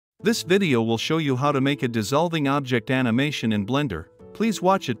This video will show you how to make a dissolving object animation in Blender. Please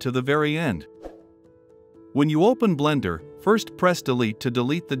watch it to the very end. When you open Blender, first press Delete to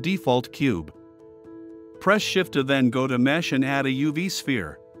delete the default cube. Press Shift to then go to Mesh and add a UV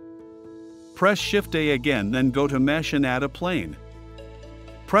sphere. Press Shift A again, then go to Mesh and add a plane.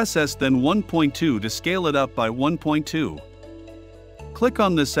 Press S then 1.2 to scale it up by 1.2. Click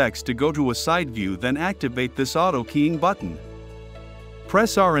on this X to go to a side view, then activate this auto keying button.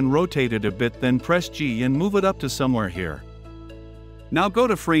 Press R and rotate it a bit, then press G and move it up to somewhere here. Now go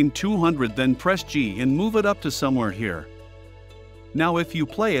to frame 200, then press G and move it up to somewhere here. Now if you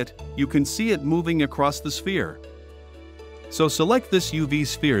play it, you can see it moving across the sphere. So select this UV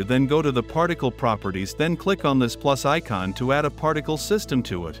sphere, then go to the particle properties, then click on this plus icon to add a particle system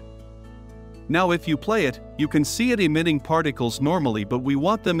to it. Now if you play it, you can see it emitting particles normally, but we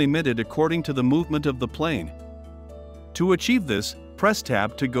want them emitted according to the movement of the plane. To achieve this, press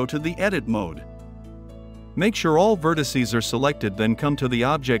Tab to go to the Edit mode. Make sure all vertices are selected, then come to the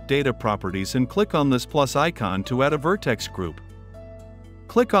Object Data Properties and click on this plus icon to add a vertex group.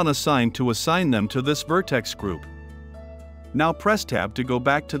 Click on Assign to assign them to this vertex group. Now press Tab to go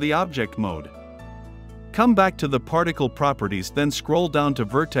back to the Object mode. Come back to the Particle Properties, then scroll down to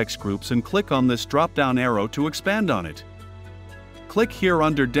Vertex Groups and click on this drop-down arrow to expand on it. Click here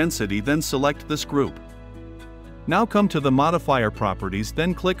under Density, then select this group. Now come to the Modifier Properties,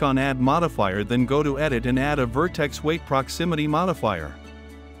 then click on Add Modifier, then go to Edit and add a Vertex Weight Proximity Modifier.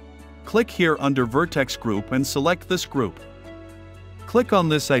 Click here under Vertex Group and select this group. Click on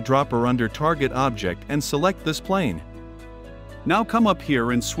this eyedropper under Target Object and select this plane. Now come up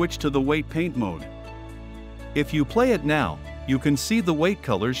here and switch to the Weight Paint mode. If you play it now, you can see the weight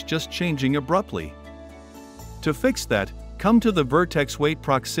colors just changing abruptly. To fix that, come to the Vertex Weight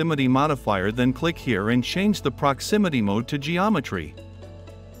Proximity Modifier, then click here and change the proximity mode to Geometry.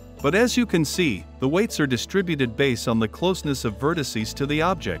 But as you can see, the weights are distributed based on the closeness of vertices to the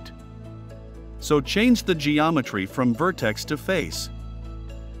object. So change the geometry from vertex to face.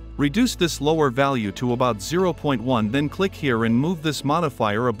 Reduce this lower value to about 0.1, then click here and move this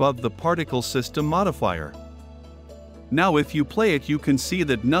modifier above the Particle System modifier. Now if you play it, you can see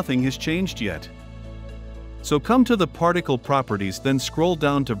that nothing has changed yet. So come to the Particle Properties, then scroll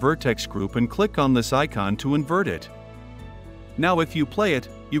down to Vertex Group and click on this icon to invert it. Now if you play it,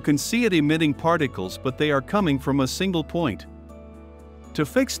 you can see it emitting particles, but they are coming from a single point. To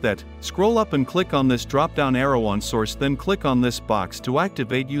fix that, scroll up and click on this drop-down arrow on Source, then click on this box to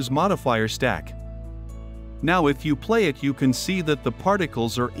activate Use Modifier Stack. Now if you play it, you can see that the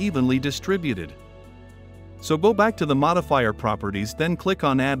particles are evenly distributed. So go back to the Modifier Properties, then click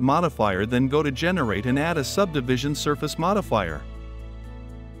on Add Modifier, then go to Generate and add a Subdivision Surface Modifier.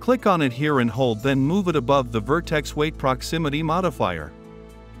 Click on it here and hold, then move it above the Vertex Weight Proximity Modifier.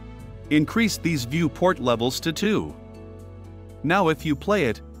 Increase these viewport levels to 2. Now if you play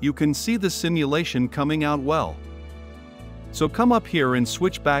it, you can see the simulation coming out well. So come up here and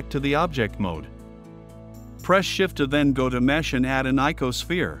switch back to the Object mode. Press Shift to then go to Mesh and add an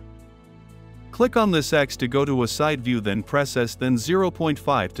icosphere. Click on this X to go to a side view, then press S, then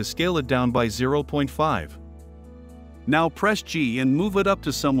 0.5 to scale it down by 0.5. Now press G and move it up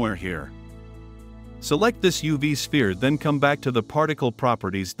to somewhere here. Select this UV sphere, then come back to the Particle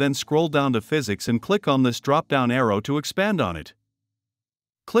Properties, then scroll down to Physics and click on this drop-down arrow to expand on it.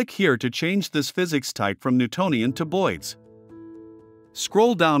 Click here to change this physics type from Newtonian to Boyd's.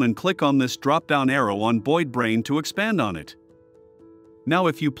 Scroll down and click on this drop-down arrow on Boyd Brain to expand on it. Now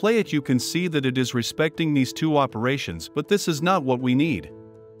if you play it, you can see that it is respecting these two operations, but this is not what we need.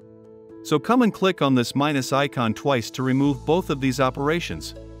 So come and click on this minus icon twice to remove both of these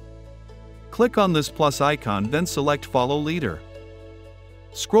operations. Click on this plus icon, then select Follow Leader.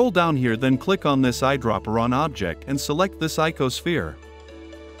 Scroll down here, then click on this eyedropper on Object and select this icosphere.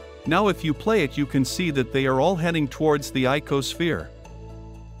 Now if you play it, you can see that they are all heading towards the icosphere.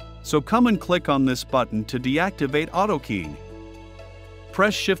 So come and click on this button to deactivate auto keying.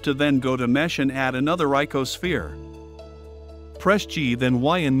 Press Shift to then go to Mesh and add another icosphere. Press G then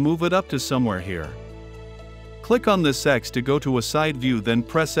Y and move it up to somewhere here. Click on this X to go to a side view, then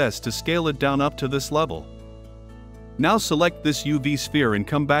press S to scale it down up to this level. Now select this UV sphere and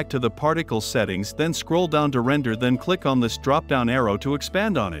come back to the particle settings, then scroll down to Render, then click on this drop-down arrow to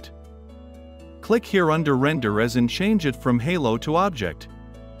expand on it. Click here under Render as in change it from Halo to Object.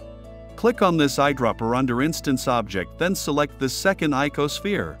 Click on this eyedropper under Instance Object, then select this second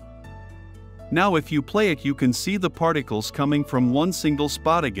icosphere. Now if you play it, you can see the particles coming from one single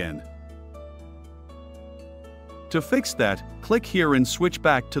spot again. To fix that, click here and switch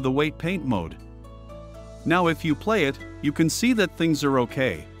back to the Weight Paint mode. Now if you play it, you can see that things are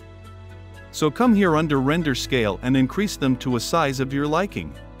okay. So come here under Render Scale and increase them to a size of your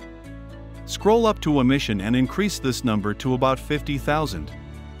liking. Scroll up to Emission and increase this number to about 50,000.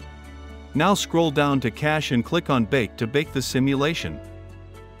 Now scroll down to Cache and click on Bake to bake the simulation.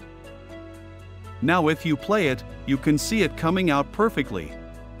 Now if you play it, you can see it coming out perfectly.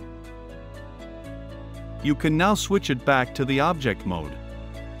 You can now switch it back to the object mode.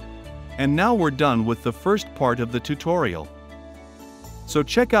 And now we're done with the first part of the tutorial. So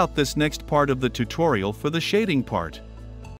check out this next part of the tutorial for the shading part.